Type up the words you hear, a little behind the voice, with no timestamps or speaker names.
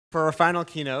For our final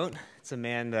keynote, it's a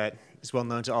man that is well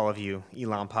known to all of you,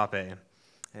 Ilan Pappe.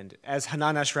 And as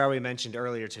Hanan Ashrawi mentioned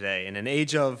earlier today, in an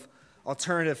age of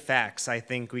alternative facts, I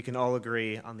think we can all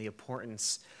agree on the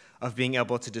importance of being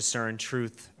able to discern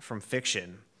truth from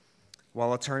fiction.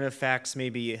 While alternative facts may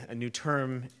be a new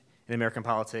term in American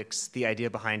politics, the idea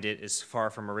behind it is far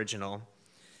from original.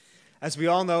 As we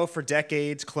all know, for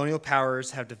decades, colonial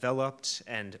powers have developed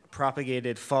and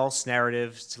propagated false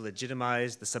narratives to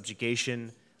legitimize the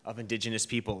subjugation of indigenous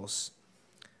peoples.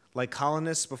 Like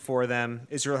colonists before them,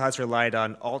 Israel has relied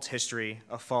on alt history,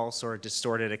 a false or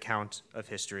distorted account of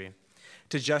history,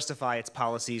 to justify its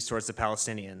policies towards the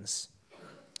Palestinians.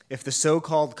 If the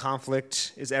so-called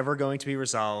conflict is ever going to be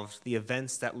resolved, the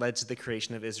events that led to the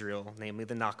creation of Israel, namely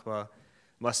the Nakba,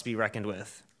 must be reckoned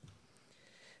with.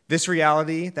 This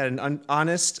reality that an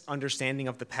honest understanding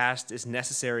of the past is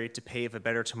necessary to pave a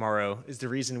better tomorrow is the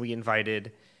reason we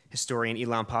invited historian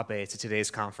Ilan Pappe to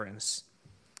today's conference.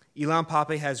 Ilan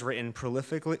Pappe has written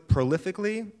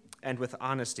prolifically and with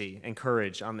honesty and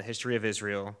courage on the history of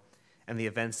Israel and the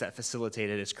events that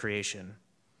facilitated its creation.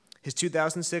 His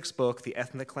 2006 book, The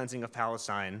Ethnic Cleansing of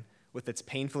Palestine, with its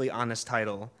painfully honest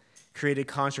title, created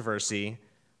controversy,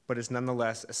 but is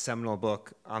nonetheless a seminal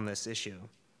book on this issue.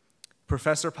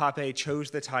 Professor Pappe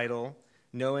chose the title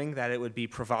knowing that it would be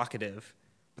provocative,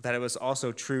 but that it was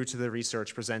also true to the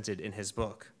research presented in his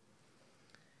book.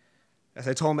 As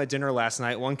I told him at dinner last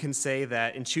night, one can say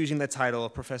that in choosing the title,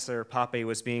 Professor Pappe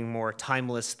was being more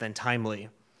timeless than timely,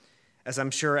 as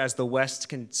I'm sure as the West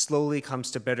slowly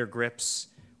comes to better grips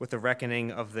with the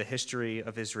reckoning of the history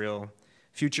of Israel,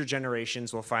 future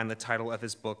generations will find the title of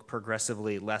his book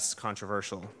progressively less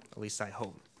controversial, at least I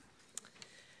hope.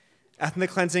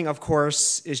 Ethnic Cleansing, of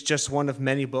course, is just one of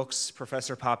many books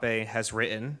Professor Pappe has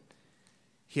written.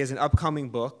 He has an upcoming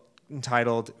book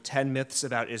entitled 10 Myths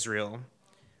About Israel,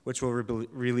 which will be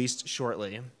released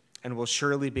shortly and will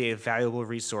surely be a valuable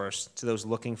resource to those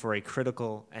looking for a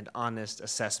critical and honest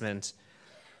assessment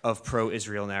of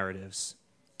pro-Israel narratives.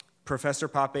 Professor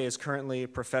Pappe is currently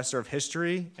Professor of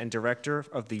History and Director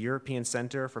of the European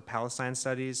Center for Palestine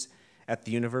Studies at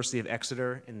the University of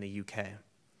Exeter in the UK.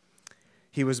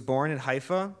 He was born in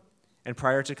Haifa, and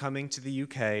prior to coming to the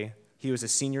UK, he was a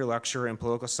senior lecturer in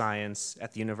political science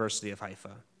at the University of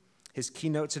Haifa. His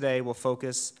keynote today will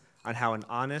focus on how an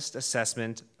honest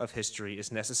assessment of history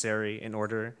is necessary in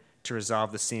order to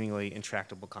resolve the seemingly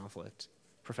intractable conflict.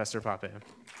 Professor Pappe.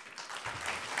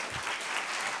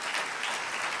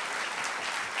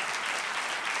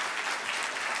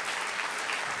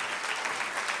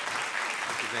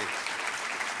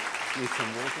 Need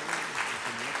some water?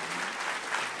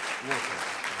 Water.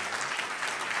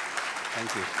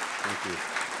 Thank you. Thank you.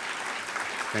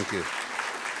 Thank you.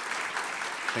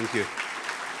 Thank you.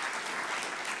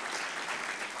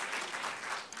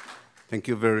 Thank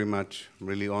you very much. I'm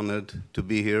really honored to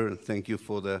be here, and thank you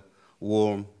for the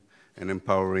warm and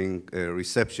empowering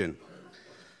reception.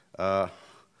 I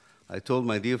told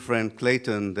my dear friend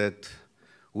Clayton that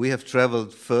we have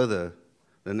traveled further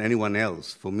than anyone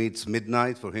else. For me, it's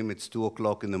midnight. For him, it's 2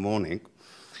 o'clock in the morning.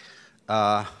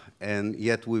 And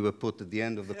yet we were put at the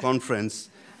end of the conference,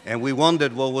 and we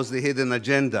wondered what was the hidden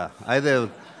agenda. Either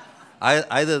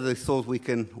they thought we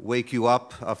can wake you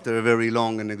up after a very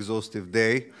long and exhaustive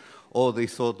day, or they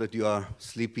thought that you are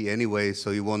sleepy anyway,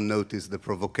 so you won't notice the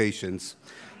provocations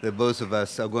that both of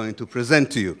us are going to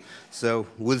present to you. So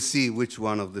we'll see which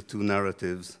one of the two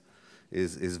narratives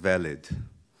is valid.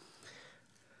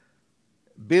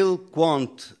 Bill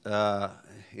Quandt,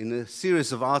 in a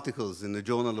series of articles in the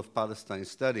Journal of Palestine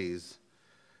Studies,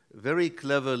 very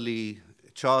cleverly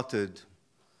charted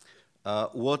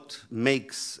what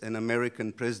makes an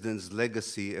American president's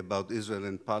legacy about Israel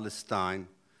and Palestine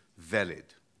valid.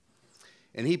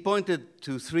 And he pointed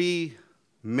to 3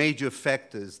 major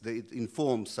factors that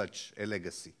inform such a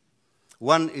legacy.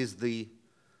 One is the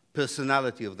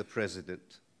personality of the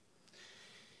president.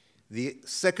 The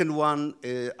second one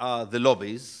are the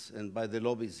lobbies, and by the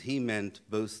lobbies he meant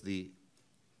both the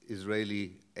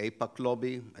Israeli AIPAC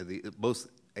lobby, both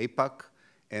AIPAC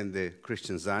and the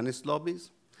Christian Zionist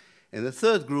lobbies. And the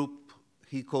third group,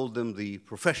 he called them the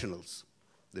professionals,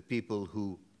 the people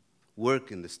who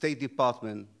work in the State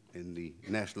Department, in the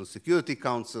National Security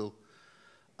Council,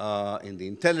 in the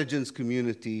intelligence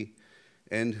community,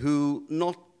 and who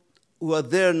are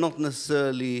there not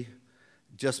necessarily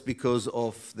just because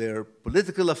of their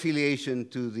political affiliation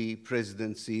to the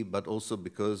presidency, but also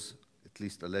because, at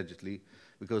least allegedly,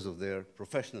 because of their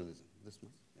professionalism. This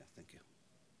one? Yeah, thank you.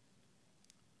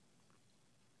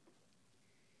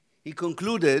 He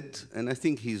concluded, and I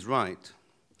think he's right,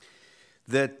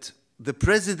 that the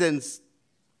president's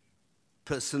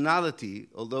personality,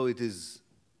 although it is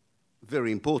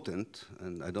very important,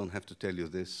 and I don't have to tell you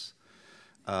this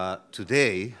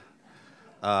today,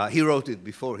 he wrote it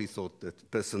before he thought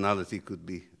that personality could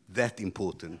be that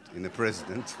important in a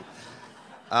president.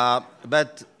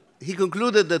 But he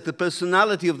concluded that the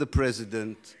personality of the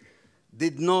president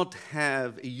did not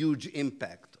have a huge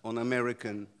impact on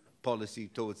American policy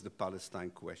towards the Palestine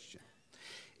question.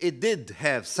 It did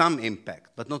have some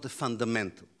impact, but not a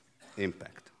fundamental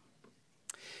impact.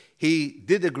 He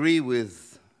did agree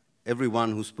with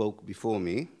everyone who spoke before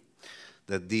me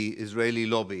that the Israeli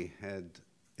lobby had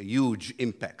a huge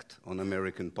impact on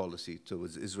American policy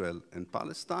towards Israel and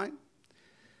Palestine,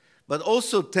 but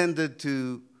also tended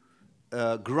to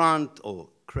grant or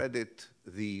credit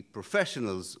the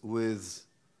professionals with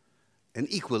an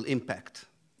equal impact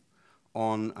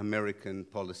on American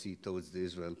policy towards the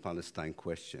Israel-Palestine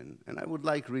question. And I would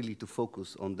like really to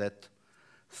focus on that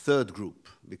third group,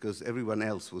 because everyone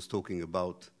else was talking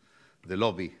about the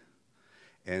lobby,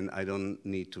 and I don't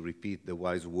need to repeat the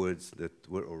wise words that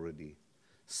were already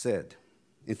said.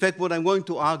 In fact, what I'm going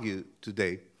to argue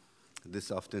today,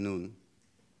 this afternoon,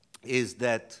 is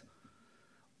that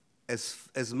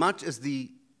as much as the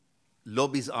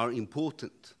lobbies are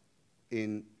important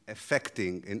in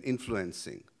affecting and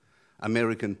influencing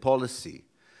American policy,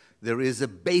 there is a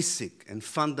basic and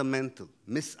fundamental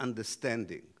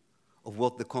misunderstanding of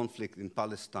what the conflict in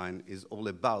Palestine is all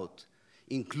about,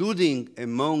 including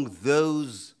among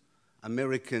those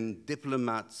American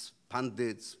diplomats,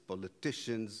 pundits,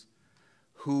 politicians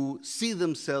who see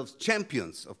themselves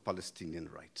champions of Palestinian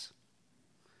rights.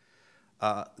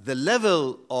 The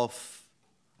level of,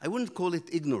 I wouldn't call it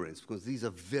ignorance, because these are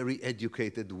very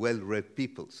educated, well-read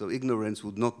people, so ignorance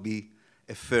would not be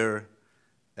a fair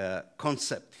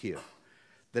concept here.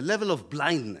 The level of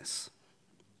blindness,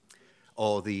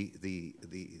 or the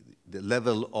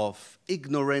level of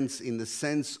ignorance in the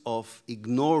sense of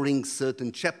ignoring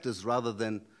certain chapters rather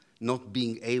than not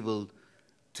being able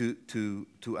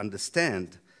to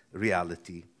understand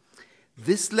reality.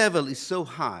 This level is so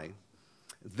high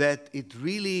that it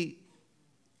really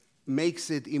makes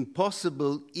it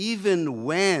impossible, even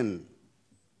when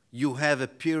you have a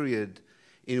period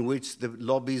in which the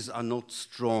lobbies are not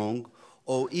strong,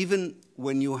 or even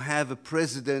when you have a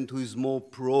president who is more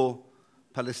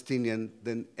pro-Palestinian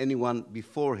than anyone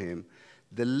before him,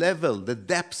 the level, the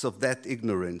depths of that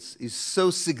ignorance is so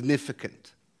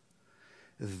significant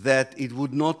that it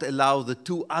would not allow the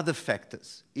two other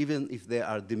factors, even if they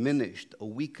are diminished or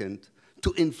weakened,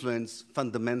 to influence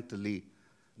fundamentally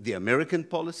the American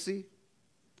policy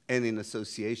and, in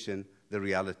association, the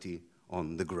reality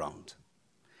on the ground.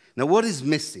 Now, what is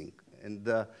missing? And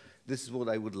this is what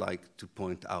I would like to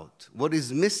point out. What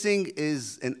is missing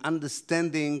is an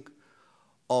understanding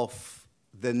of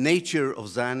the nature of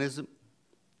Zionism,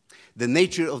 the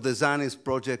nature of the Zionist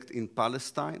project in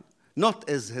Palestine, not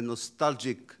as a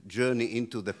nostalgic journey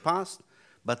into the past,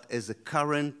 but as a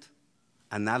current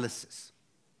analysis.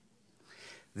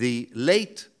 The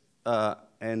late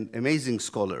and amazing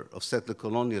scholar of settler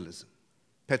colonialism,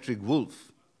 Patrick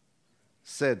Wolfe,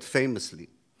 said famously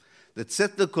that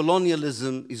settler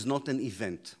colonialism is not an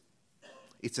event,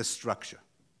 it's a structure.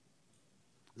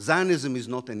 Zionism is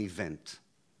not an event,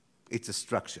 it's a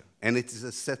structure, and it is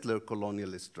a settler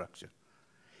colonialist structure.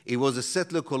 It was a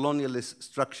settler colonialist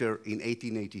structure in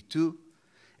 1882,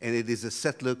 and it is a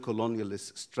settler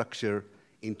colonialist structure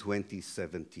in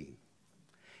 2017.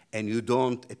 And you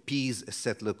don't appease a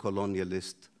settler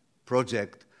colonialist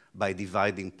project by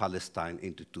dividing Palestine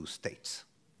into two states.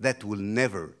 That will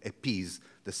never appease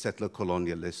the settler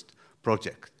colonialist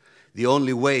project. The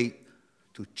only way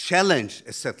to challenge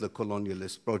a settler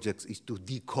colonialist project is to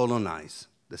decolonize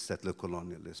the settler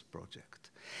colonialist project.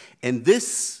 And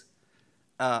this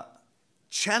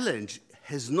challenge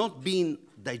has not been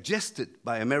digested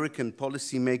by American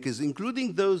policymakers,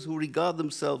 including those who regard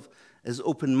themselves as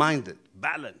open-minded,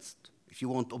 balanced, if you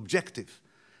want, objective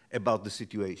about the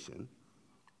situation.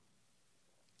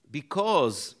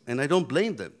 Because, and I don't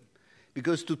blame them,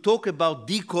 because to talk about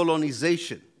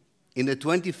decolonization in the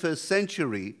 21st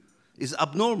century is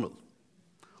abnormal.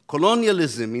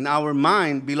 Colonialism, in our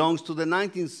mind, belongs to the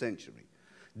 19th century.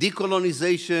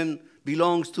 Decolonization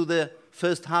belongs to the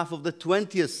first half of the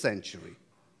 20th century.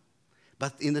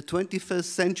 But in the 21st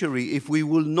century, if we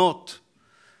will not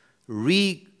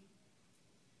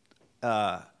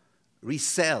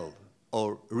resell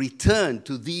or return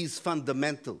to these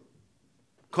fundamental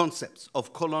concepts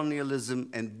of colonialism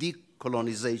and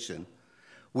decolonization,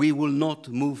 we will not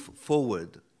move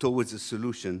forward towards a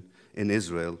solution in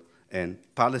Israel and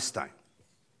Palestine.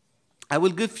 I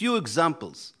will give few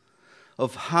examples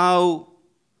of how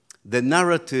the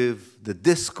narrative, the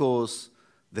discourse,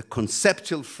 the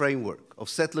conceptual framework of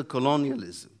settler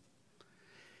colonialism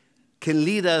can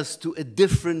lead us to a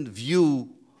different view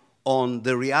on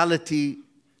the reality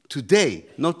today,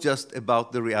 not just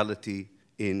about the reality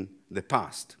in the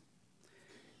past.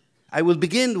 I will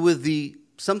begin with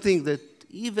something that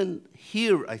even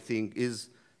here, I think, is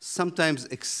sometimes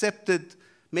accepted,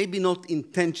 maybe not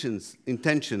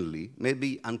intentionally,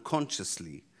 maybe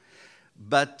unconsciously,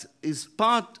 but is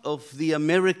part of the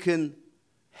American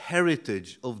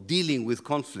heritage of dealing with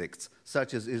conflicts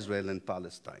such as Israel and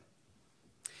Palestine.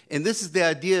 And this is the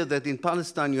idea that in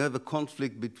Palestine you have a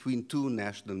conflict between two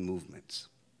national movements.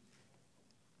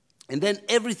 And then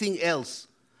everything else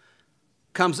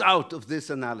comes out of this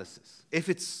analysis. If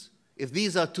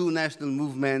these are two national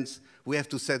movements, we have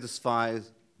to satisfy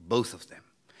both of them.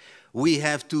 We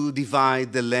have to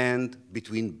divide the land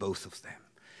between both of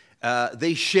them.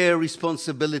 They share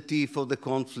responsibility for the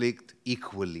conflict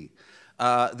equally.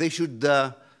 We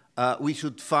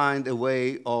should find a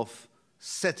way of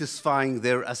satisfying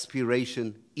their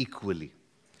aspiration equally.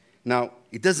 Now,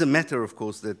 it doesn't matter, of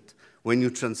course, that when you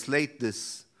translate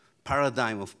this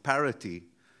paradigm of parity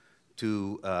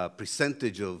to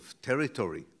percentage of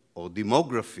territory or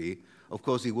demography, of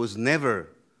course, it was never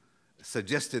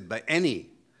suggested by any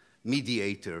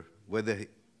mediator, whether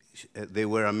they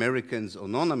were Americans or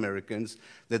non-Americans,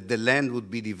 that the land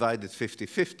would be divided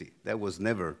 50-50. That was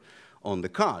never on the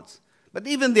cards. But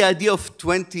even the idea of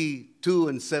 22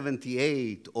 and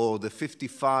 78 or the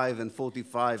 55 and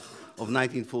 45 of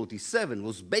 1947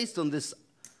 was based on this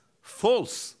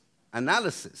false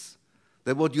analysis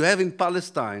that what you have in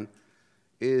Palestine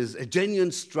is a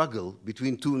genuine struggle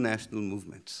between two national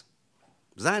movements.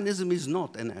 Zionism is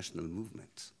not a national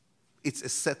movement. It's a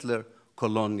settler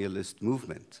colonialist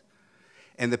movement.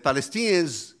 And the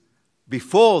Palestinians,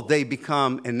 before they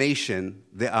become a nation,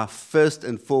 they are first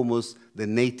and foremost the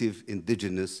native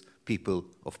indigenous people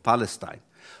of Palestine,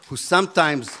 who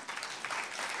sometimes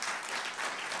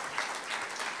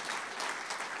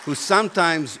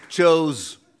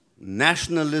chose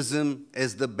nationalism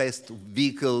as the best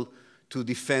vehicle to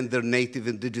defend their native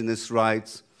indigenous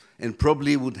rights, and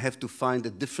probably would have to find a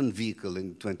different vehicle in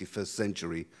the 21st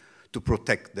century to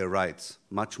protect their rights,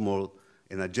 much more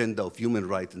an agenda of human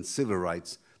rights and civil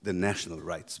rights than national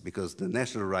rights, because the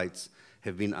national rights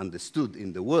have been understood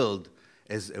in the world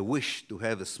as a wish to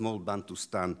have a small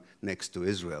Bantustan next to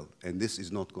Israel, and this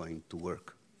is not going to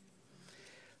work.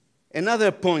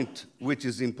 Another point which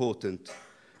is important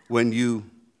when you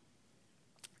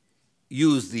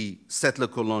use the settler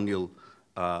colonial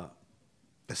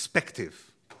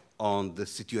perspective on the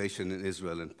situation in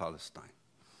Israel and Palestine.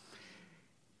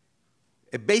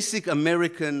 A basic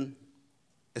American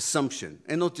assumption,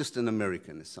 and not just an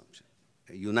American assumption,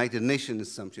 a United Nations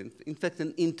assumption, in fact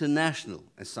an international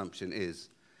assumption, is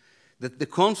that the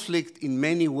conflict in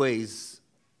many ways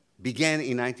began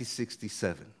in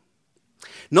 1967.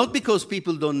 Not because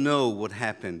people don't know what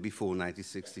happened before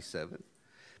 1967,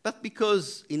 but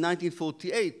because in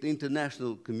 1948 the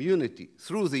international community,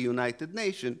 through the United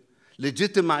Nations,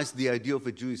 legitimized the idea of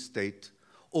a Jewish state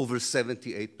over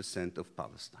 78% of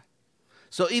Palestine.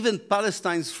 So even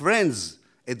Palestine's friends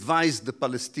advised the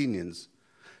Palestinians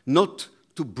not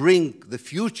to bring the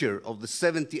future of the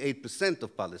 78%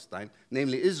 of Palestine,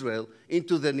 namely Israel,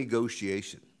 into the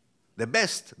negotiation. The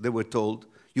best, they were told,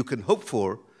 you can hope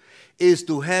for is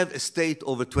to have a state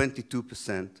over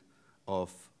 22%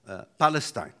 of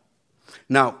Palestine.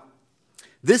 Now,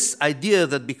 this idea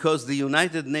that because the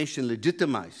United Nations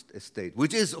legitimized a state,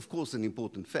 which is, of course, an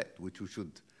important fact, which we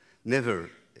should never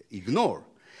ignore,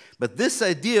 but this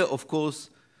idea, of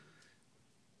course,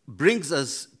 brings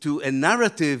us to a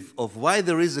narrative of why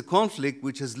there is a conflict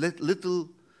which has little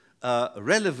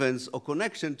relevance or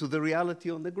connection to the reality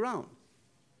on the ground.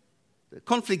 The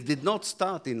conflict did not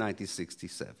start in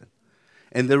 1967.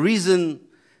 And the reason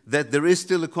that there is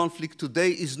still a conflict today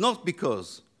is not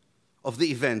because of the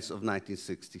events of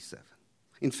 1967.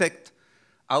 In fact,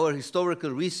 our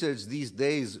historical research these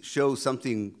days shows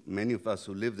something many of us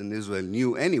who lived in Israel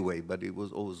knew anyway, but it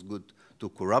was always good to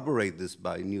corroborate this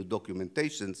by new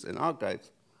documentations and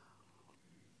archives,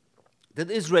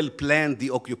 that Israel planned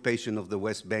the occupation of the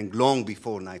West Bank long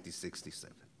before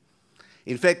 1967.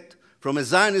 In fact, from a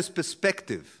Zionist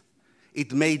perspective,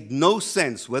 it made no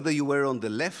sense whether you were on the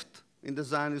left in the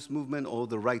Zionist movement or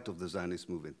the right of the Zionist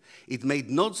movement. It made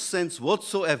no sense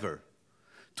whatsoever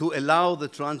to allow the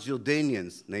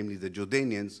Transjordanians, namely the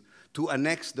Jordanians, to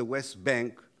annex the West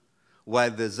Bank while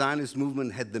the Zionist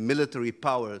movement had the military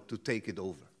power to take it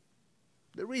over.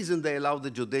 The reason they allowed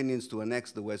the Jordanians to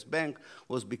annex the West Bank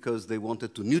was because they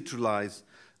wanted to neutralize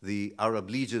the Arab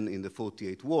Legion in the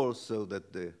 48 wars so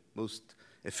that the most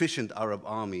efficient Arab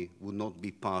army would not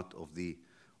be part of the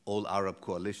all-Arab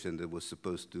coalition that was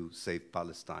supposed to save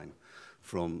Palestine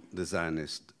from the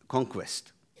Zionist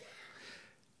conquest.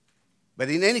 But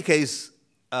in any case,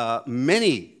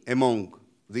 many among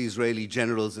the Israeli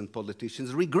generals and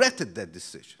politicians regretted that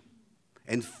decision.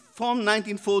 And from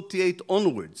 1948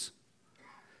 onwards,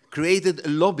 created a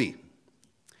lobby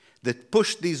that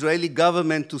pushed the Israeli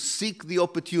government to seek the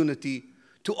opportunity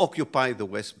to occupy the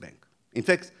West Bank. In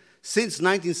fact, since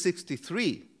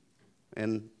 1963,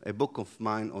 and a book of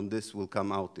mine on this will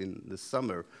come out in the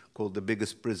summer called The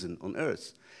Biggest Prison on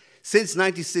Earth. Since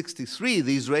 1963,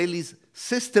 the Israelis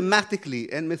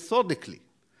systematically and methodically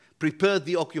prepared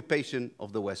the occupation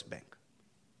of the West Bank.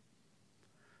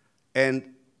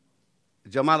 And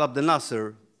Jamal Abdel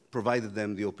Nasser provided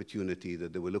them the opportunity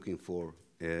that they were looking for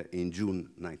in June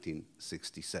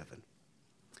 1967.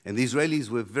 And the Israelis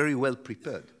were very well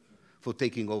prepared for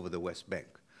taking over the West Bank.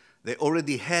 They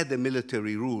already had a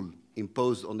military rule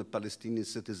imposed on the Palestinian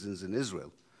citizens in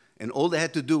Israel. And all they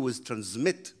had to do was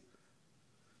transmit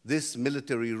this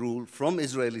military rule from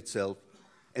Israel itself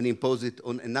and impose it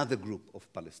on another group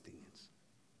of Palestinians.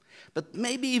 But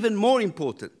maybe even more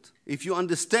important, if you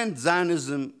understand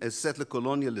Zionism as settler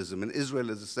colonialism and Israel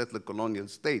as a settler colonial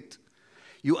state,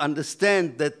 you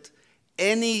understand that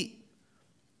any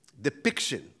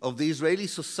depiction of the Israeli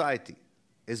society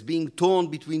as being torn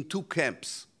between two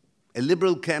camps, a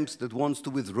liberal camp that wants to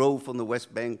withdraw from the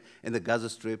West Bank and the Gaza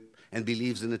Strip and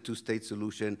believes in a two-state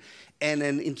solution, and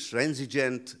an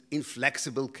intransigent,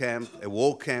 inflexible camp, a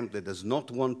war camp that does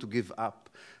not want to give up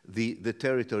the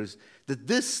territories, that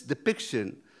this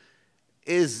depiction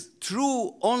is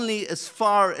true only as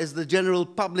far as the general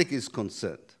public is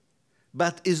concerned,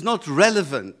 but is not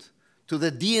relevant to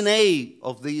the DNA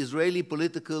of the Israeli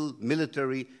political,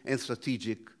 military, and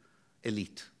strategic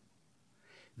elite.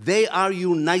 They are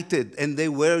united, and they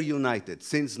were united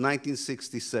since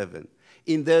 1967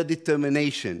 in their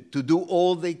determination to do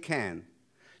all they can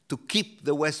to keep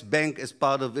the West Bank as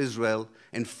part of Israel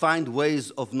and find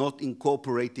ways of not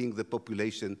incorporating the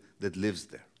population that lives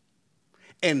there.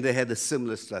 And they had a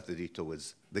similar strategy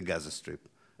towards the Gaza Strip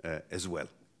as well.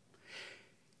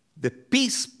 The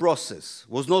peace process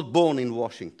was not born in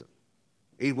Washington.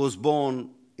 It was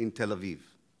born in Tel Aviv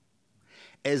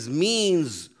as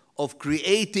means of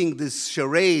creating this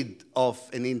charade of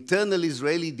an internal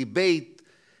Israeli debate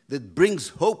that brings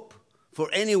hope for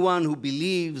anyone who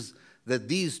believes that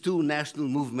these two national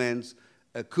movements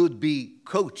could be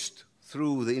coached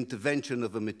through the intervention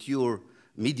of a mature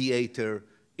mediator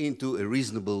into a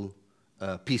reasonable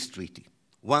peace treaty,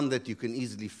 one that you can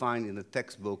easily find in a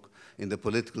textbook in the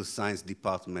political science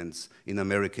departments in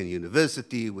American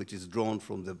University, which is drawn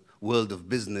from the world of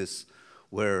business,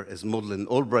 where, as Madeleine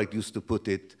Albright used to put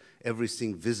it,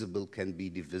 everything visible can be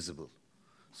divisible.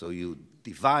 So you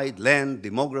divide land,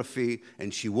 demography,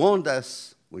 and she warned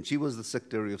us, when she was the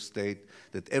Secretary of State,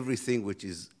 that everything which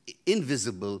is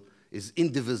invisible is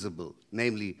indivisible.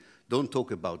 Namely, don't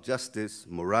talk about justice,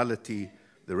 morality,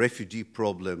 the refugee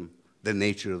problem, the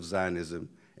nature of Zionism,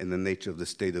 and the nature of the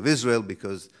State of Israel,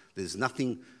 because there's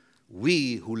nothing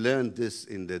we who learned this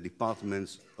in the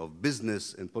departments of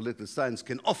business and political science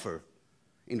can offer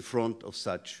in front of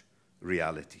such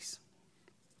realities.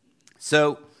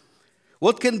 So,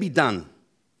 what can be done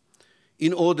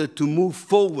in order to move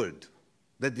forward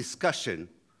the discussion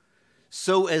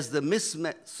so as that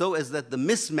the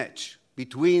mismatch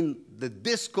between the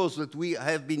discourse that we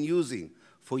have been using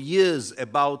for years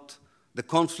about the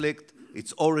conflict,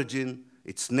 its origin,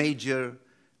 its nature,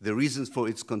 the reasons for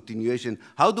its continuation,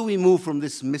 how do we move from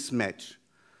this mismatch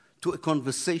to a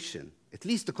conversation, at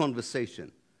least a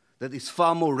conversation, that is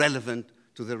far more relevant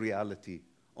to the reality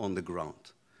on the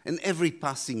ground? And every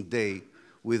passing day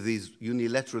with these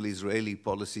unilateral Israeli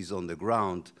policies on the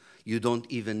ground, you don't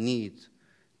even need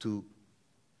to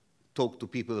talk to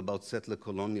people about settler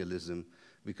colonialism,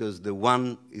 because the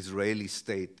one Israeli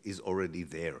state is already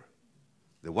there.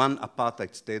 The one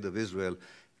apartheid state of Israel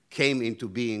came into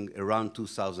being around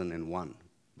 2001,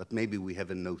 but maybe we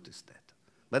haven't noticed that.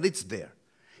 But it's there.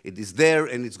 It is there,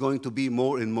 and it's going to be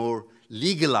more and more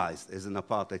legalized as an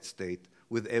apartheid state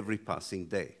with every passing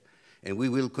day. And we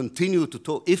will continue to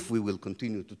talk, if we will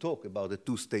continue to talk about a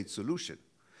two-state solution,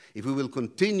 if we will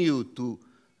continue to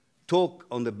talk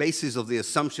on the basis of the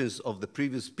assumptions of the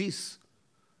previous peace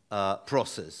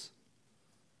process,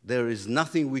 there is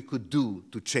nothing we could do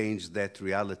to change that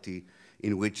reality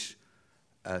in which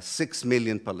 6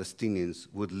 million Palestinians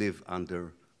would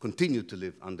continue to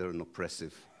live under an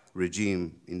oppressive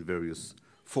regime in various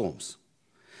forms.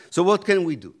 So what can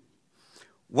we do?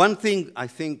 One thing I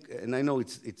think, and I know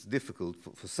it's difficult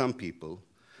for some people,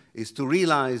 is to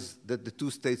realize that the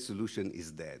two-state solution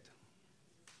is dead.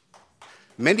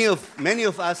 Many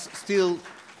of us still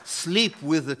sleep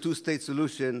with the two-state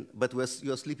solution, but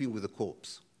you're sleeping with a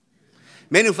corpse.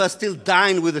 Many of us still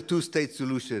dine with a two-state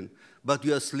solution, but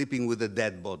you are sleeping with a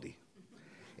dead body.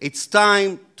 It's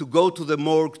time to go to the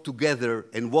morgue together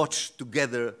and watch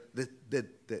together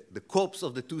the corpse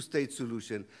of the two-state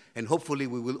solution, and hopefully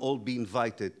we will all be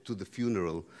invited to the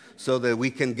funeral so that we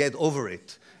can get over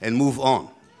it and move on.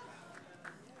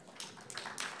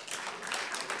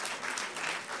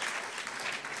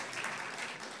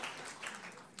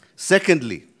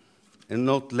 Secondly, and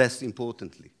not less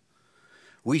importantly,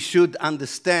 we should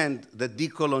understand that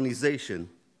decolonization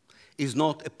is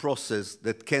not a process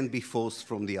that can be forced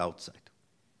from the outside.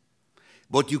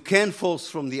 What you can force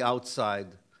from the outside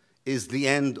is the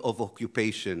end of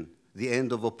occupation, the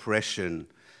end of oppression,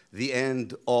 the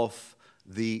end of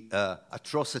the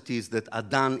atrocities that are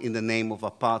done in the name of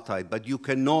apartheid. But you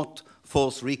cannot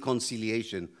force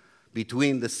reconciliation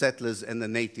between the settlers and the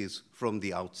natives from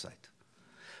the outside.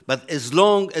 But as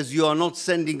long as you are not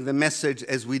sending the message,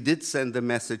 as we did send the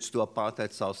message to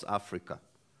apartheid South Africa,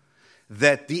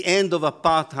 that the end of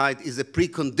apartheid is a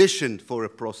precondition for a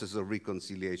process of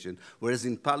reconciliation, whereas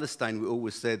in Palestine we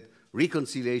always said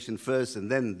reconciliation first and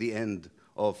then the end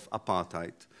of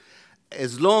apartheid.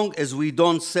 As long as we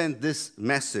don't send this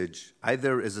message,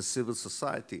 either as a civil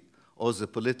society or as a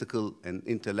political and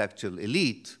intellectual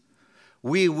elite,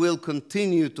 we will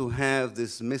continue to have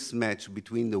this mismatch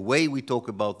between the way we talk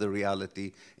about the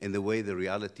reality and the way the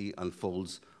reality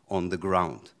unfolds on the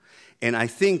ground. And I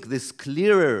think this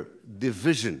clearer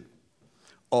division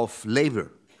of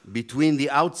labor between the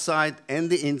outside and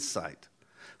the inside,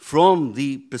 from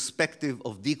the perspective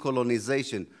of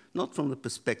decolonization, not from the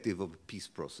perspective of a peace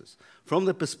process, from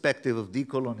the perspective of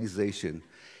decolonization,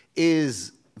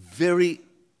 is very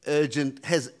urgent,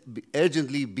 has to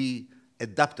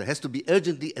be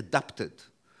urgently adapted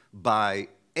by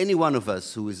any one of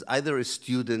us who is either a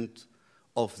student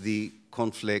of the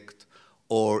conflict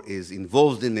or is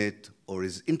involved in it, or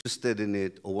is interested in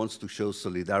it, or wants to show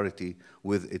solidarity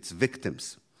with its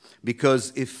victims.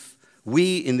 Because if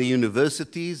we in the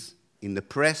universities, in the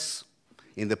press,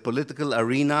 in the political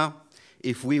arena,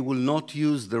 if we will not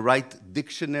use the right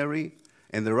dictionary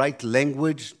and the right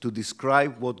language to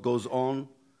describe what goes on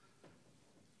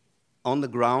the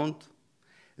ground,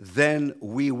 then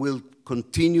we will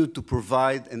continue to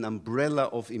provide an umbrella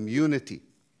of immunity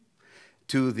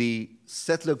to the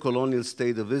settler colonial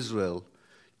state of Israel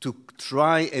to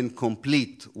try and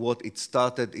complete what it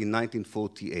started in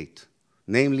 1948,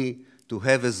 namely to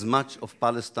have as much of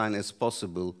Palestine as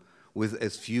possible with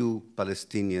as few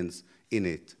Palestinians in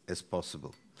it as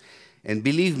possible. And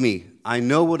believe me, I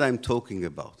know what I'm talking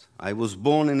about. I was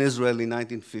born in Israel in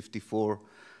 1954.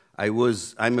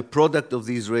 I'm a product of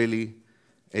the Israeli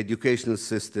educational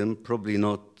system, probably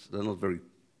not a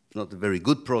very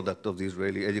good product of the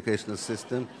Israeli educational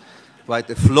system, quite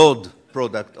a flawed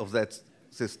product of that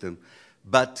system.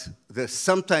 But there's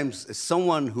sometimes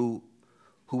someone who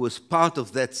was part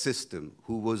of that system,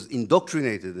 who was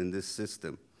indoctrinated in this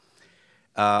system,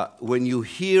 when you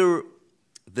hear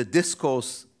the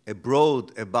discourse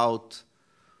abroad about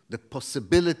the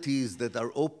possibilities that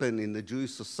are open in the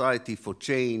Jewish society for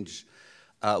change,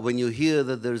 when you hear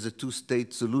that there's a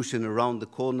two-state solution around the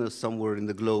corner somewhere in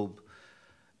the globe,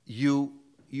 you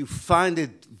find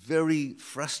it very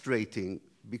frustrating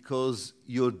because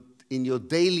in your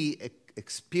daily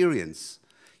experience,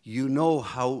 you know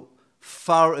how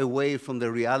far away from the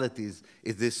realities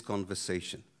is this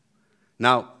conversation.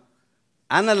 Now,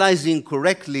 analyzing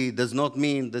correctly does not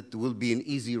mean that it will be an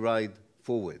easy ride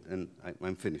forward, and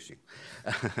I'm finishing.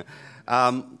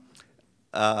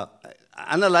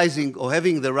 Analyzing or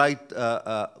having the right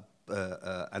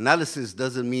analysis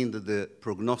doesn't mean that the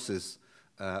prognosis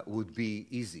would be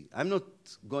easy. I'm not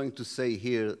going to say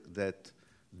here that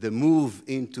the move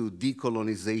into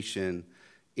decolonization,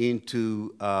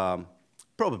 into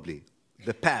probably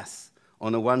the path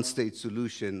on a one-state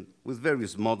solution with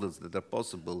various models that are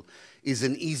possible is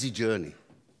an easy journey.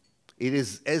 It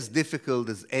is as difficult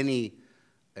as any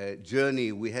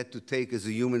journey we had to take as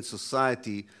a human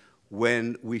society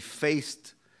when we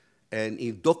faced an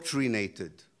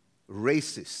indoctrinated,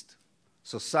 racist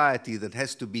society that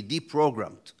has to be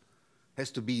deprogrammed,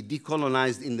 has to be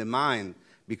decolonized in the mind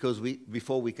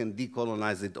before we can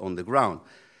decolonize it on the ground.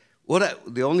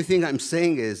 The only thing I'm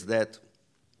saying is that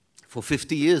for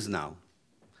 50 years now,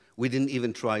 we didn't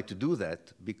even try to do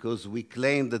that because we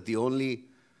claimed that the only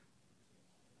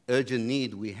urgent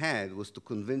need we had was to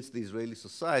convince the Israeli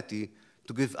society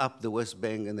to give up the West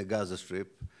Bank and the Gaza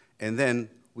Strip, and then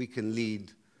we can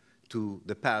lead to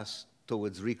the path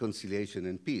towards reconciliation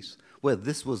and peace. Well,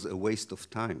 this was a waste of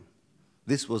time.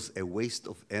 This was a waste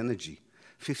of energy.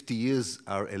 50 years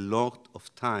are a lot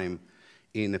of time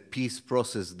in a peace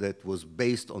process that was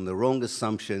based on the wrong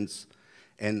assumptions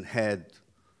and had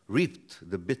reaped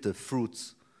the bitter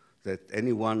fruits that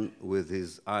anyone with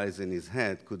his eyes in his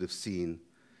head could have seen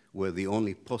were the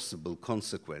only possible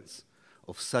consequence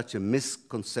of such a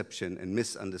misconception and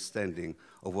misunderstanding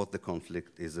of what the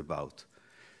conflict is about.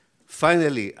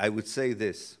 Finally, I would say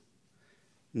this.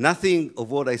 Nothing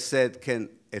of what I said can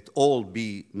at all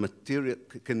be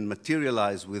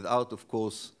materialize without, of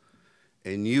course,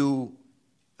 a new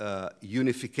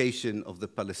unification of the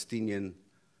Palestinian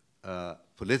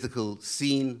political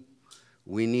scene.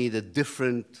 We need a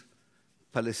different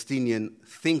Palestinian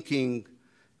thinking.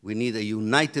 We need a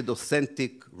united,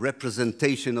 authentic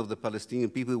representation of the Palestinian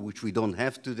people, which we don't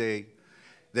have today,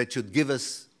 that should give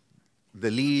us the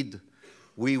lead.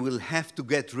 We will have to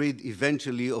get rid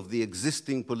eventually of the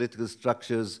existing political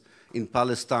structures in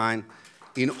Palestine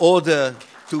in order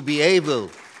to be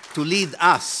able to lead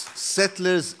us,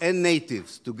 settlers and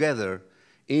natives, together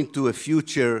into a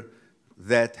future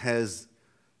that has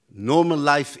normal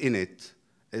life in it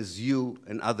as you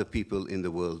and other people in the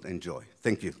world enjoy.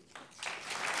 Thank you.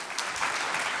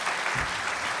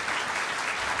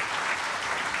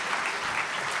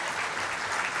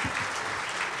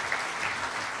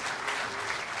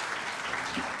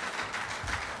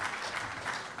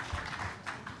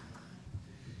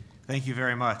 Thank you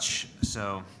very much.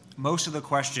 So most of the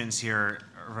questions here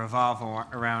revolve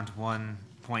around one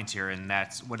point here, and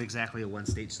that's what exactly a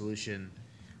one-state solution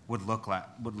would look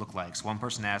like. So one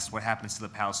person asks, what happens to the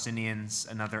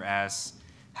Palestinians? Another asks,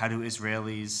 how do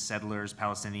Israelis, settlers,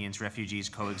 Palestinians, refugees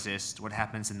coexist? What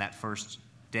happens in that first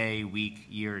day, week,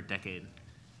 year, decade?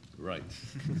 Right.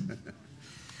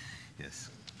 Yes.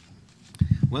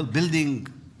 Well, building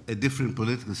a different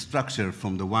political structure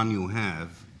from the one you have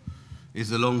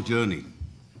is a long journey.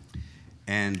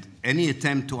 And any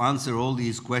attempt to answer all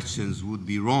these questions would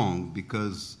be wrong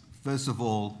because, first of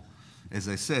all, as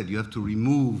I said, you have to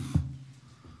remove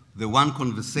the one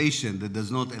conversation that does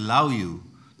not allow you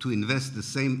to invest the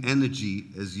same energy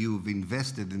as you've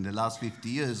invested in the last 50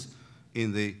 years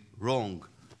in the wrong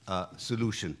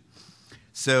solution.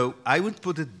 So I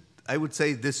would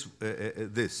say this,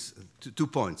 2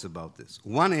 points about this.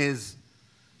 One is,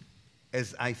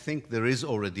 as I think there is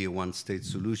already a one-state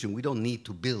solution, we don't need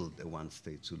to build a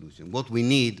one-state solution. What we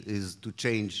need is to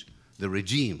change the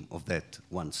regime of that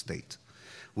one state.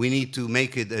 We need to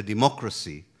make it a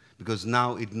democracy, because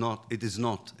now it is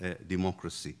not a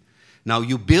democracy. Now,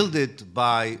 you build it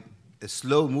by a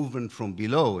slow movement from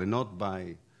below and not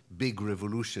by big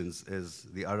revolutions, as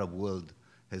the Arab world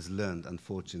has learned,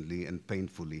 unfortunately and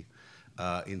painfully,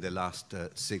 in the last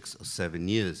 6 or 7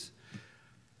 years.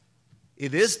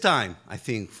 It is time, I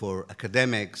think, for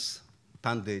academics,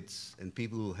 pundits, and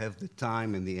people who have the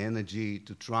time and the energy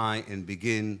to try and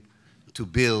begin to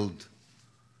build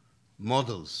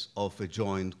models of a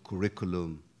joint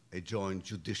curriculum, a joint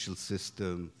judicial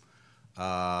system,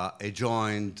 a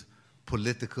joint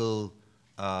political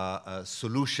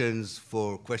solutions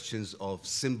for questions of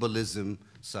symbolism,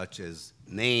 such as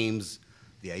names,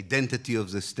 the identity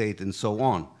of the state, and so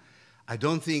on. I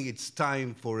don't think it's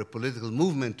time for a political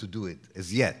movement to do it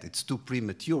as yet. It's too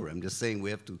premature. I'm just saying we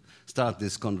have to start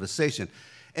this conversation.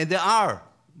 And there are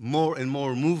more and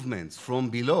more movements from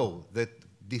below that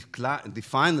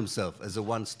define themselves as a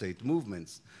one-state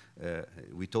movements.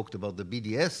 We talked about the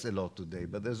BDS a lot today,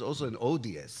 but there's also an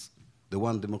ODS, the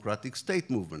One Democratic State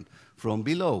movement, from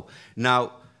below.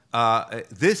 Now,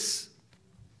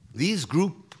 these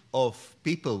group of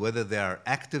people, whether they are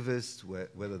activists,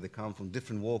 whether they come from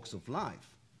different walks of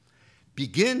life,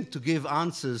 begin to give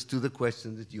answers to the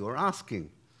questions that you are asking.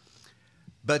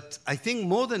 But I think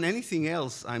more than anything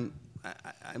else, I'm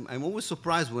always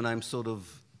surprised when I'm sort of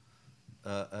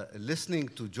listening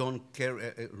to John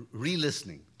Kerry,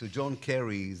 re-listening to John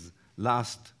Kerry's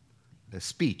last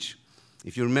speech.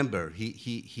 If you remember,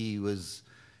 he was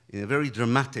in a very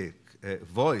dramatic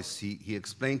voice. He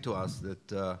explained to us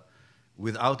that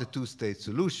without a two-state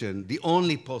solution, the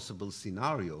only possible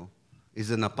scenario is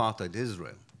an apartheid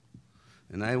Israel.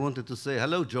 And I wanted to say,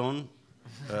 hello, John.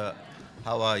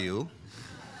 How are you?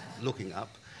 Looking up.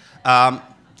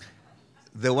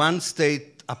 The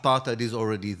one-state apartheid is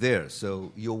already there,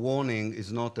 so your warning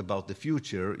is not about the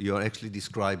future. You're actually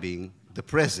describing the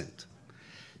present.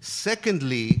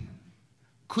 Secondly,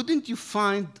 couldn't you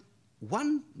find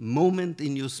one moment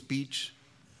in your speech,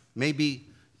 maybe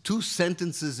 2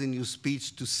 sentences in your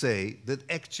speech, to say that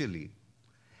actually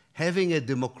having a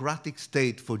democratic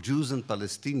state for Jews and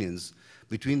Palestinians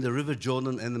between the River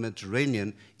Jordan and the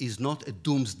Mediterranean is not a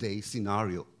doomsday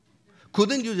scenario.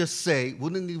 Couldn't you just say,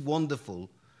 wouldn't it be wonderful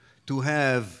to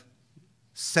have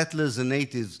settlers and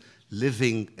natives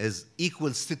living as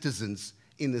equal citizens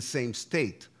in the same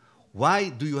state? Why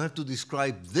do you have to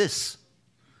describe this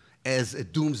as a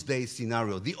doomsday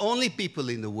scenario? The only people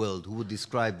in the world who would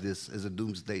describe this as a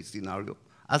doomsday scenario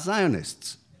are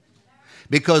Zionists.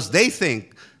 Because they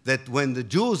think that when the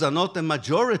Jews are not a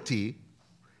majority,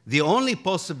 the only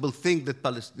possible thing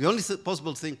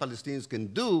Palestinians can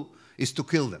do is to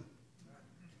kill them.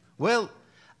 Well,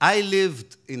 I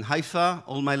lived in Haifa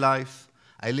all my life.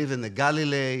 I live in the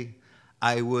Galilee.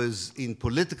 I was in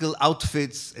political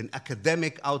outfits and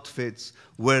academic outfits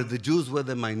where the Jews were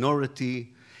the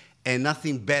minority and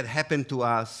nothing bad happened to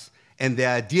us. And the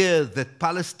idea that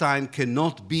Palestine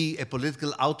cannot be a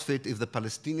political outfit if the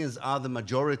Palestinians are the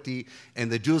majority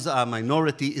and the Jews are a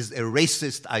minority is a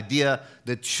racist idea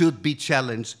that should be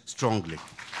challenged strongly.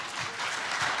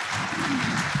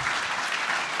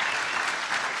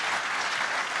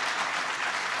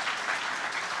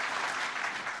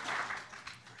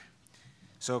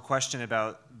 So a question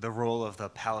about the role of the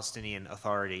Palestinian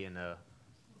Authority in an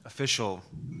official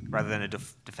rather than a de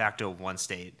facto one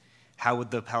state. How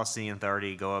would the Palestinian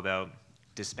Authority go about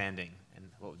disbanding, and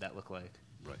what would that look like?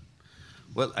 Right.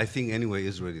 Well, I think anyway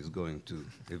Israel is going to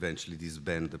eventually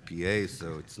disband the PA,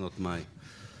 so it's not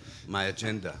my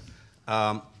agenda.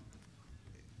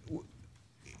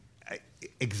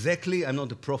 Exactly, I'm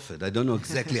not a prophet. I don't know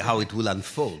exactly how it will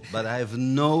unfold, but I have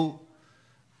no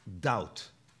doubt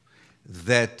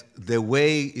that the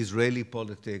way Israeli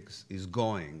politics is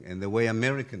going and the way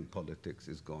American politics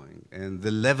is going and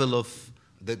the level of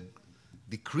the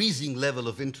decreasing level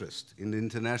of interest in the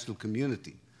international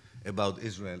community about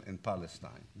Israel and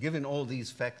Palestine, given all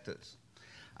these factors,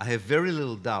 I have very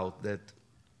little doubt that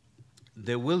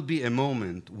there will be a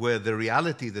moment where the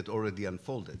reality that already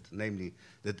unfolded, namely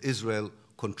that Israel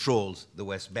controls the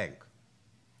West Bank,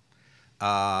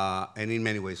 and in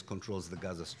many ways controls the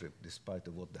Gaza Strip, despite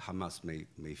of what the Hamas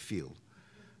may feel,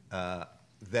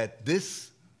 that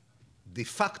this de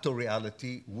facto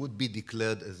reality would be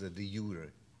declared as a de jure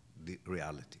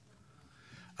reality.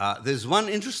 There's one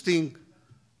interesting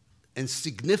and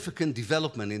significant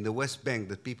development in the West Bank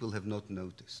that people have not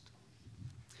noticed.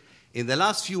 In the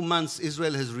last few months,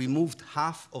 Israel has removed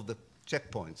half of the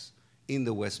checkpoints in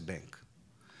the West Bank.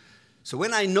 So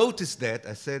when I noticed that,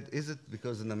 I said, is it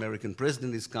because an American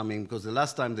president is coming? Because the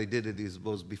last time they did it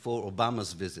was before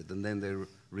Obama's visit, and then they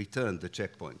returned the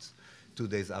checkpoints 2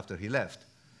 days after he left.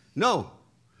 No,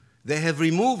 they have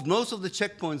removed most of the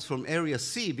checkpoints from Area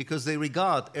C because they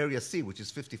regard Area C, which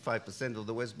is 55% of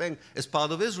the West Bank, as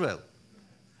part of Israel.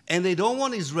 And they don't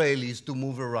want Israelis to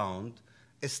move around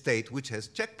a state which has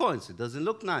checkpoints. It doesn't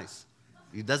look nice.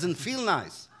 It doesn't feel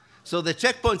nice. So the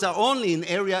checkpoints are only in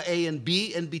Area A and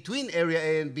B and between Area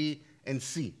A and B and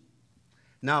C.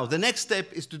 Now, the next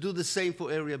step is to do the same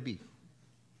for Area B.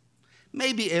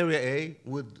 Maybe Area A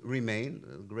would remain,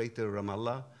 Greater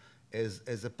Ramallah,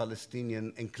 as a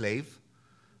Palestinian enclave.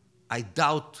 I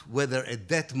doubt whether at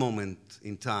that moment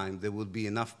in time there would be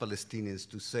enough Palestinians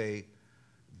to say,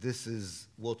 this is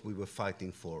what we were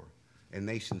fighting for, a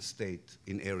nation state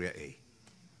in Area A.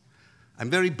 I'm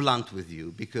very blunt with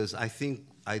you because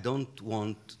I don't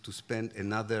want to spend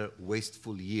another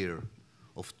wasteful year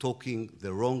of talking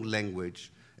the wrong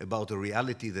language about a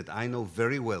reality that I know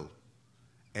very well,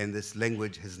 and this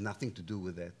language has nothing to do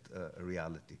with that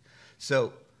reality.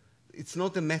 So it's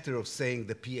not a matter of saying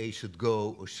the PA should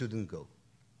go or shouldn't go.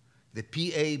 The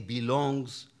PA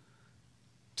belongs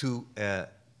to a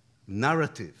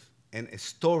narrative and a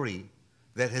story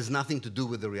that has nothing to do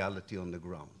with the reality on the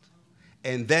ground.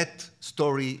 And that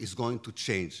story is going to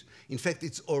change. In fact,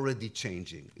 it's already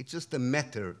changing. It's just a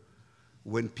matter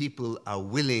when people are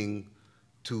willing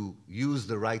to use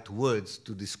the right words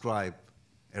to describe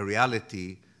a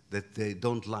reality that they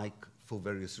don't like, for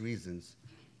various reasons,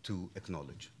 to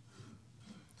acknowledge.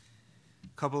 A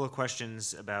couple of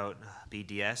questions about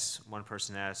BDS. One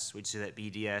person asks, would you say that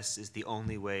BDS is the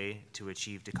only way to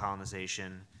achieve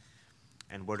decolonization?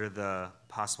 And what are the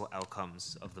possible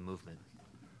outcomes of the movement?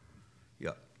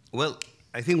 Yeah. Well,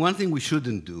 I think one thing we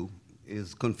shouldn't do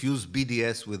is confuse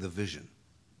BDS with a vision.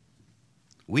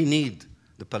 We need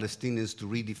the Palestinians to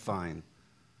redefine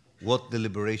what the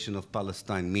liberation of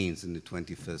Palestine means in the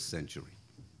 21st century.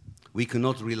 We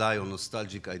cannot rely on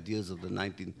nostalgic ideas of the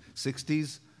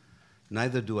 1960s.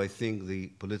 Neither do I think the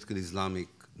political Islamic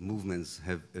movements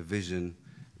have a vision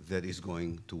that is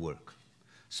going to work.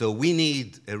 So we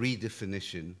need a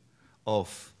redefinition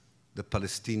of the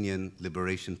Palestinian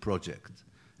Liberation Project.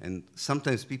 And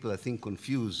sometimes people, I think,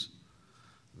 confuse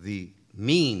the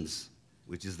means,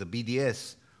 which is the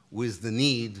BDS, with the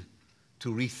need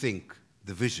to rethink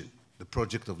the vision, the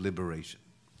project of liberation.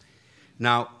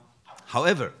 Now,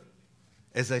 however,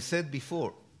 as I said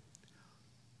before,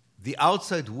 the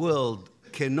outside world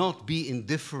cannot be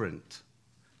indifferent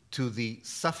to the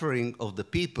suffering of the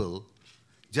people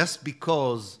just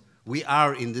because we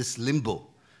are in this limbo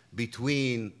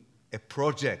between a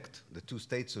project, the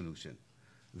two-state solution,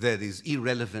 that is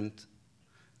irrelevant,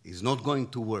 is not going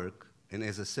to work, and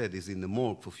as I said, is in the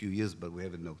morgue for a few years, but we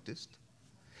haven't noticed,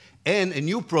 and a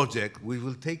new project which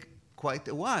will take quite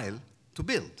a while to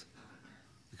build,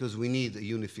 because we need a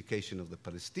unification of the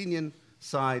Palestinian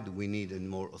side, we need a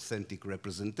more authentic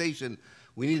representation,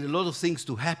 we need a lot of things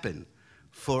to happen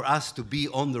for us to be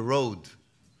on the road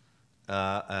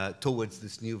towards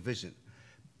this new vision.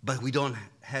 But we don't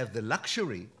have the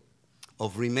luxury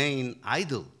of remain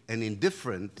idle and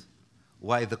indifferent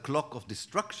while the clock of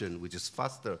destruction, which is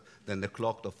faster than the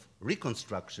clock of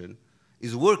reconstruction,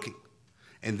 is working.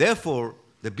 And therefore,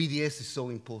 the BDS is so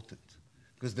important,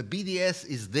 because the BDS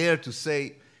is there to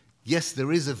say, yes,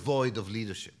 there is a void of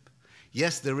leadership.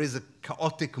 Yes, there is a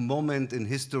chaotic moment in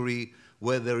history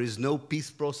where there is no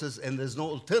peace process and there's no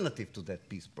alternative to that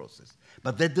peace process.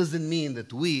 But that doesn't mean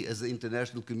that we, as the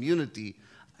international community,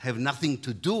 have nothing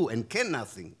to do and can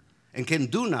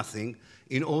do nothing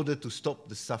in order to stop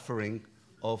the suffering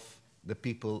of the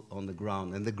people on the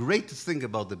ground. And the greatest thing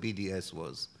about the BDS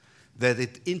was that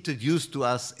it introduced to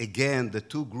us again the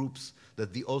two groups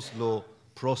that the Oslo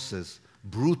process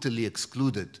brutally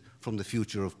excluded from the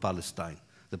future of Palestine: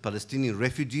 the Palestinian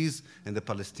refugees and the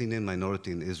Palestinian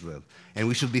minority in Israel. And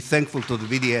we should be thankful to the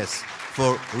BDS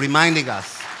for reminding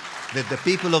us that the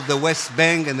people of the West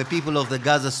Bank and the people of the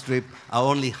Gaza Strip are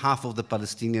only half of the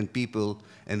Palestinian people,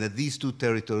 and that these two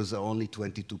territories are only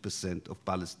 22% of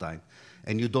Palestine.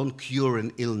 And you don't cure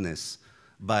an illness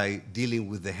by dealing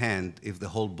with the hand if the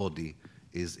whole body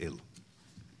is ill.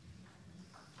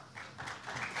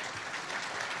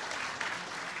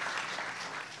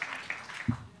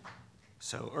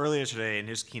 So earlier today in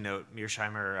his keynote,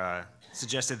 Mearsheimer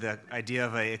suggested the idea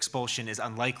of an expulsion is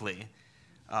unlikely,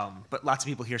 but lots of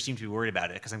people here seem to be worried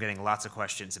about it because I'm getting lots of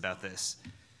questions about this.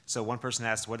 So one person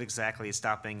asked, what exactly is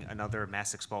stopping another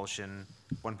mass expulsion?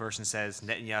 One person says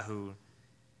Netanyahu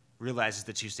realizes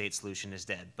the two-state solution is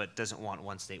dead, but doesn't want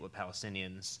one state with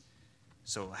Palestinians.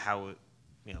 So how,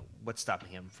 what's stopping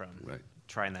him from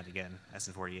trying that again, as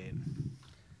in 48?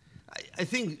 I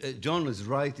think John is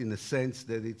right in the sense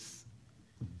that it's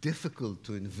difficult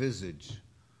to envisage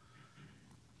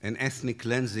an ethnic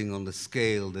cleansing on the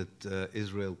scale that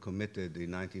Israel committed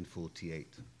in 1948,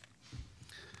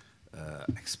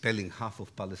 expelling half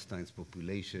of Palestine's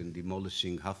population,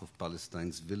 demolishing half of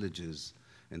Palestine's villages,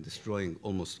 and destroying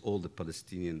almost all the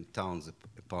Palestinian towns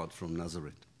apart from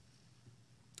Nazareth.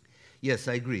 Yes,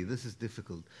 I agree, this is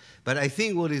difficult. But I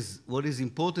think what is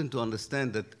important to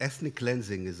understand that ethnic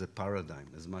cleansing is a paradigm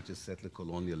as much as settler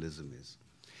colonialism is.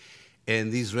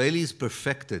 And the Israelis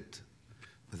perfected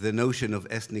the notion of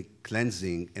ethnic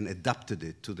cleansing and adapted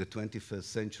it to the 21st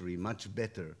century much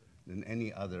better than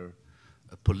any other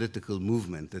political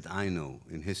movement that I know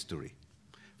in history.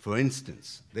 For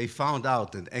instance, they found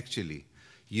out that actually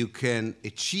you can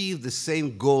achieve the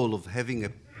same goal of having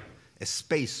a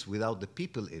space without the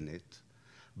people in it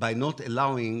by not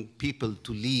allowing people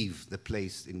to leave the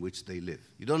place in which they live.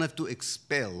 You don't have to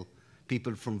expel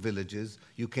people from villages,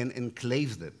 you can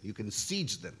enclave them, you can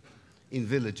siege them in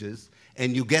villages,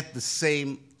 and you get the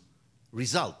same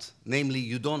result. Namely,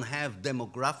 you don't have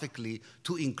demographically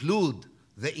to include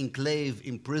the enclave,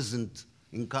 imprisoned,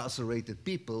 incarcerated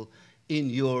people in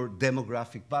your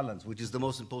demographic balance, which is the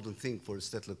most important thing for a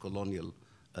settler colonial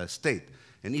state.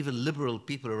 And even liberal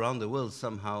people around the world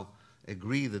somehow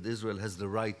agree that Israel has the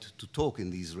right to talk in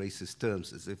these racist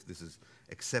terms as if this is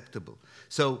acceptable.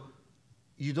 So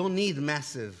you don't need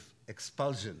massive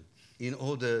expulsion in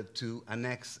order to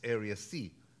annex Area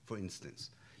C, for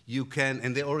instance. You can,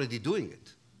 and they're already doing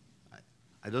it.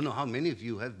 I don't know how many of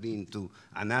you have been to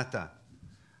Anata,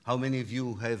 how many of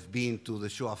you have been to the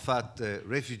Shuafat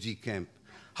refugee camp,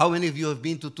 how many of you have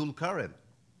been to Tulkarem,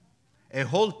 a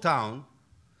whole town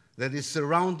that is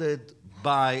surrounded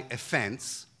by a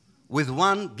fence with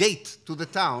one gate to the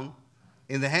town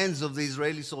in the hands of the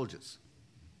Israeli soldiers.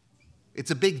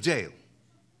 It's a big jail.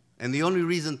 And the only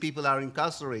reason people are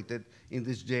incarcerated in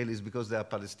this jail is because they are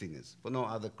Palestinians, for no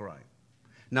other crime.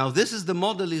 Now, this is the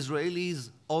model Israelis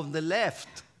of the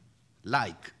left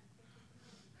like,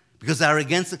 because they are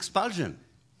against expulsion.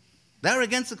 They are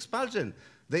against expulsion.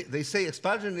 They say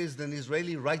expulsion is an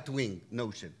Israeli right-wing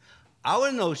notion.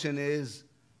 Our notion is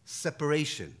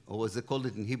separation, or as they call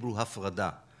it in Hebrew,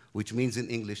 hafrada, which means in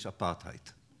English apartheid.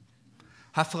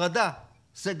 Hafrada,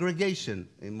 segregation,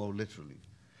 more literally.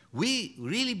 We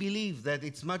really believe that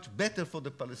it's much better for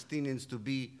the Palestinians to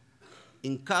be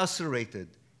incarcerated,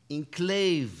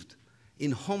 enclaved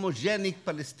in homogenic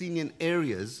Palestinian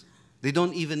areas. They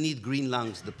don't even need green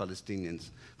lungs, the Palestinians,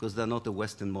 because they're not a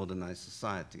Western modernized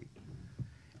society.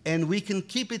 And we can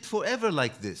keep it forever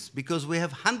like this, because we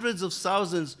have hundreds of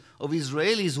thousands of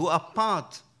Israelis who are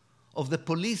part of the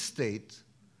police state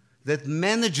that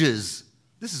manages,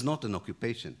 this is not an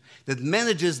occupation, that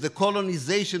manages the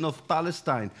colonization of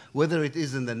Palestine, whether it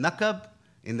is in the Nakab,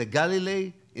 in the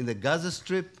Galilee, in the Gaza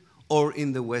Strip, or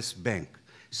in the West Bank.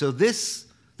 So there's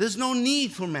no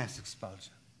need for mass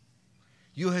expulsion.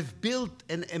 You have built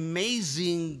an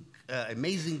amazingly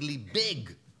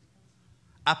big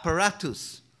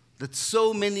apparatus that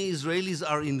so many Israelis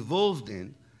are involved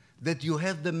in, that you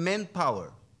have the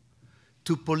manpower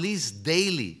to police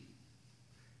daily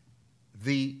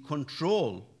the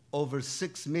control over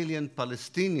 6 million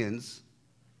Palestinians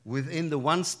within the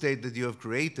one state that you have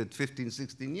created 15,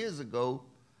 16 years ago,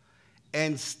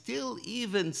 and still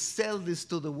even sell this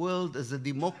to the world as a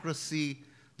democracy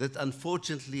that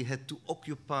unfortunately had to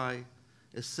occupy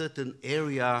a certain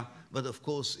area, but of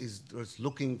course is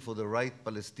looking for the right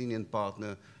Palestinian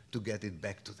partner to get it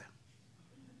back to them.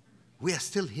 We are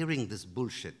still hearing this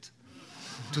bullshit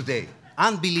today,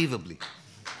 unbelievably.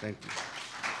 Thank you.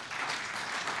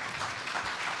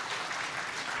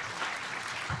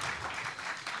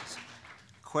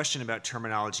 Question about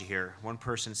terminology here. One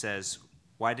person says,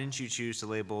 why didn't you choose to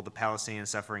label the Palestinian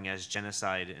suffering as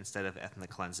genocide instead of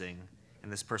ethnic cleansing?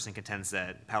 And this person contends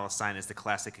that Palestine is the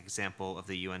classic example of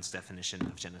the UN's definition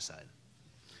of genocide.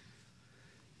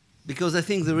 Because I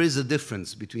think there is a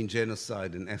difference between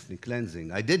genocide and ethnic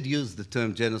cleansing. I did use the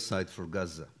term genocide for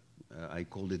Gaza. I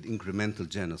called it incremental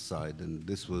genocide, and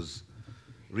this was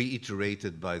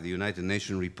reiterated by the United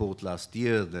Nations report last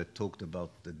year that talked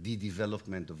about the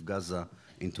de-development of Gaza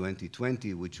in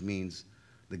 2020, which means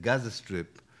the Gaza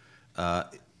Strip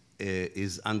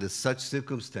is under such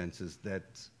circumstances that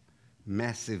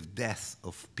massive death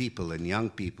of people and young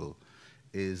people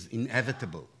is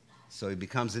inevitable. So it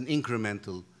becomes an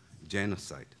incremental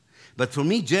genocide. But for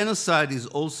me, genocide is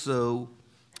also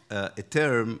a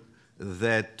term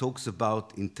that talks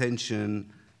about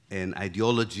intention and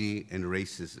ideology and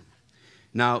racism.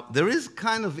 Now, there is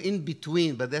kind of in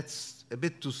between, but that's a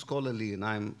bit too scholarly, and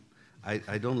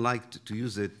I don't like to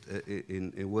use it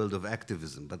in a world of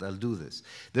activism, but I'll do this.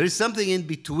 There is something in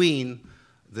between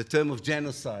the term of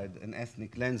genocide and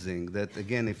ethnic cleansing that,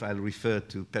 again, if I'll refer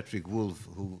to Patrick Wolf,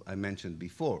 who I mentioned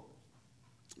before.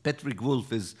 Patrick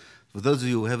Wolf is, for those of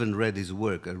you who haven't read his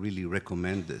work, I really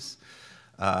recommend this.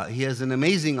 He has an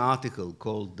amazing article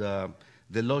called The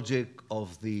Logic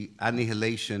of the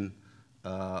Annihilation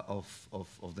of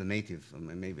the Native. I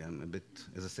mean, maybe I'm a bit,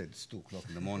 as I said, it's 2 o'clock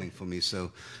in the morning for me,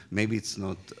 so maybe it's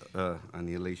not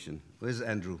annihilation. Where's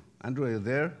Andrew? Andrew, are you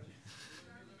there?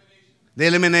 The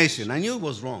elimination. I knew it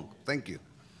was wrong. Thank you.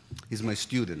 He's my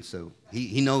student, so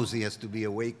he knows he has to be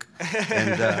awake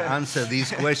and answer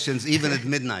these questions even at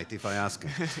midnight if I ask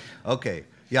him. Okay,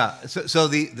 yeah, so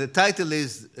the title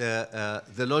is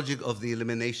The Logic of the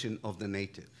Elimination of the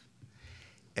Native.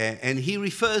 And he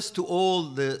refers to all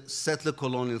the settler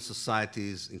colonial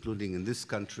societies, including in this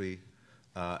country,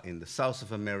 in the South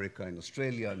of America, in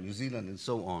Australia, New Zealand, and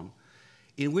so on,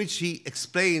 in which he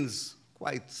explains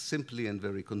quite simply and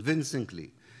very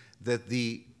convincingly that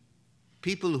the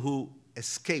people who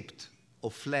escaped or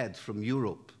fled from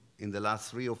Europe in the last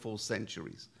 3 or 4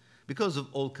 centuries because of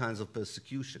all kinds of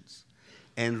persecutions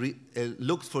and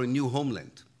looked for a new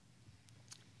homeland,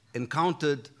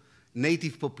 encountered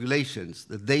native populations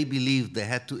that they believed they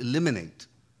had to eliminate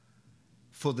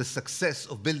for the success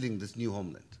of building this new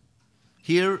homeland.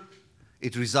 Here,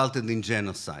 it resulted in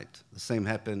genocide. The same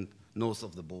happened north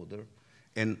of the border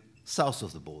and south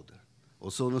of the border.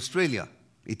 Also in Australia,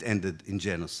 it ended in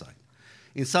genocide.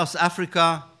 In South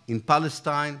Africa, in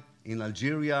Palestine, in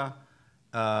Algeria,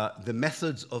 the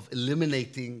methods of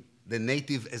eliminating the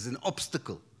native as an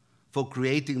obstacle for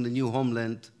creating the new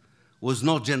homeland was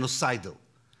not genocidal,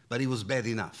 but it was bad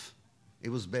enough. It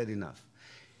was bad enough.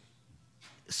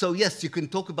 So yes, you can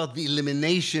talk about the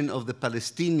elimination of the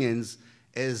Palestinians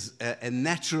as a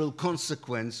natural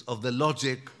consequence of the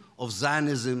logic of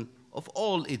Zionism of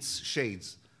all its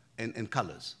shades and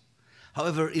colors.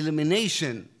 However,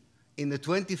 elimination in the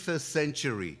 21st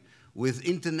century with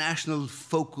international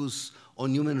focus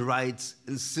on human rights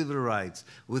and civil rights,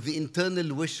 with the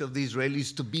internal wish of the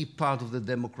Israelis to be part of the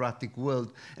democratic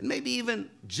world, and maybe even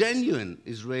genuine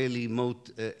Israeli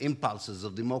impulses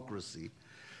of democracy,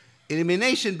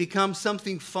 elimination becomes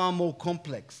something far more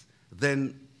complex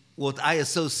than what I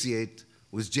associate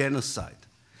with genocide.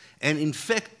 And in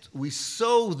fact, we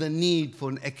saw the need for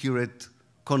an accurate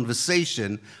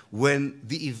conversation when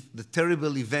the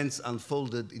terrible events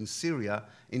unfolded in Syria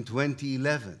in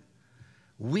 2011.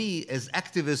 We, as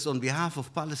activists on behalf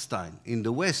of Palestine in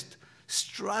the West,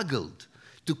 struggled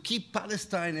to keep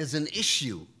Palestine as an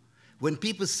issue when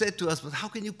people said to us, but how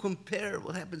can you compare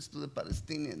what happens to the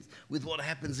Palestinians with what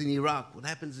happens in Iraq, what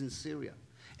happens in Syria?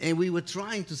 And we were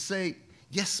trying to say,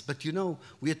 yes, but you know,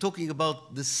 we are talking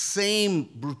about the same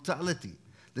brutality,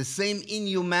 the same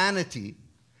inhumanity,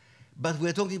 but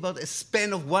we're talking about a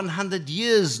span of 100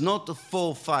 years, not of 4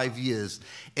 or 5 years.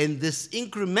 And this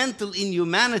incremental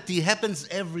inhumanity happens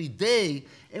every day,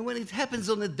 and when it happens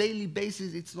on a daily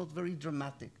basis, it's not very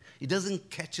dramatic. It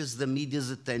doesn't catch the media's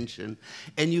attention,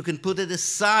 and you can put it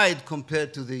aside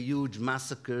compared to the huge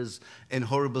massacres and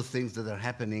horrible things that are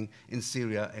happening in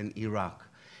Syria and Iraq.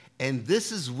 And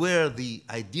this is where the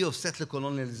idea of settler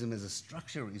colonialism as a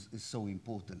structure is so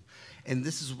important. And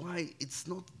this is why it's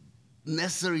not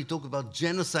necessary to talk about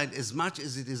genocide as much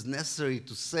as it is necessary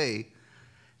to say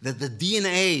that the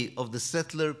DNA of the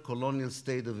settler colonial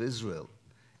state of Israel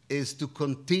is to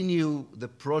continue the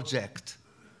project,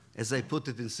 as I put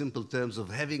it in simple terms, of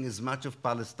having as much of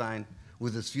Palestine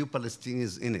with as few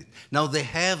Palestinians in it. Now, they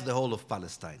have the whole of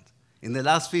Palestine. In the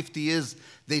last 50 years,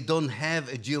 they don't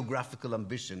have a geographical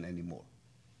ambition anymore.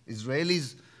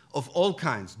 Israelis of all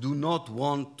kinds do not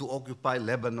want to occupy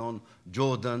Lebanon,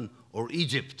 Jordan, or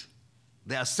Egypt.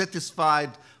 They are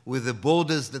satisfied with the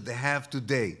borders that they have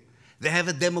today. They have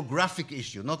a demographic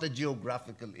issue, not a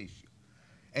geographical issue.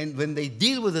 And when they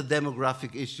deal with a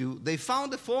demographic issue, they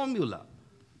found a formula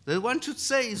that one should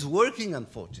say is working,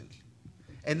 unfortunately.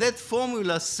 And that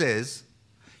formula says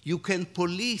you can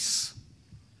police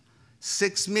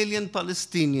 6 million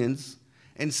Palestinians,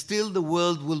 and still the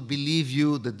world will believe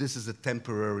you that this is a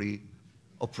temporary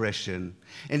oppression.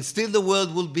 And still the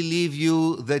world will believe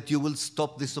you that you will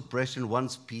stop this oppression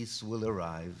once peace will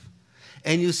arrive.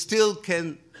 And you still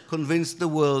can convince the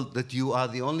world that you are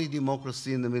the only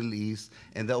democracy in the Middle East,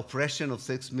 and the oppression of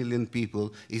 6 million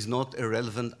people is not a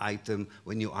relevant item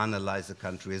when you analyze a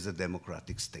country as a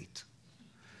democratic state.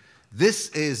 This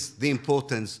is the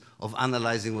importance of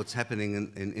analyzing what's happening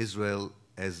in Israel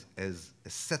as a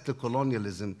settler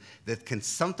colonialism that can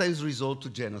sometimes result to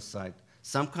genocide,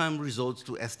 sometimes results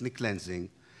to ethnic cleansing,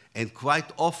 and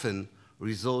quite often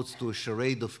results to a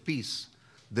charade of peace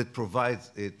that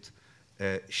provides it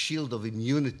a shield of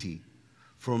immunity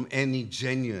from any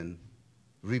genuine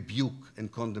rebuke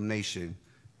and condemnation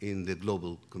in the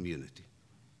global community.